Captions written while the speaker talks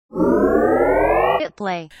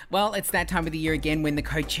play. Well, it's that time of the year again when the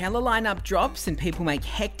Coachella lineup drops and people make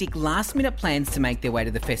hectic last-minute plans to make their way to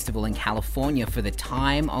the festival in California for the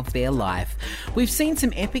time of their life. We've seen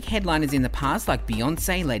some epic headliners in the past like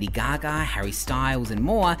Beyonce, Lady Gaga, Harry Styles and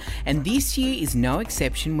more, and this year is no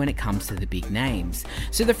exception when it comes to the big names.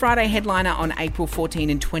 So the Friday headliner on April 14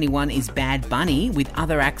 and 21 is Bad Bunny, with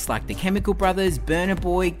other acts like The Chemical Brothers, Burna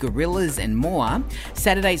Boy, Gorillaz and more.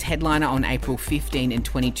 Saturday's headliner on April 15 and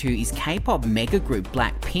 22 is K-pop mega group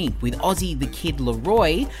Blackpink, with Ozzy the Kid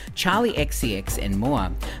Laroi, Charlie XCX and more.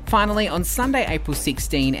 Finally, on Sunday, April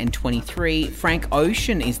 16 and 23, Frank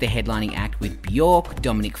Ocean is the headlining act, with Bjork,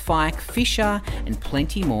 Dominic Fike, Fisher and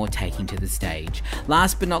plenty more taking to the stage.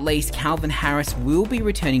 Last but not least, Calvin Harris will be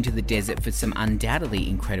returning to the desert for some undoubtedly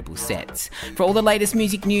incredible sets. For all the latest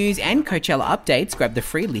music news and Coachella updates, grab the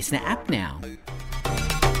free Listener app now.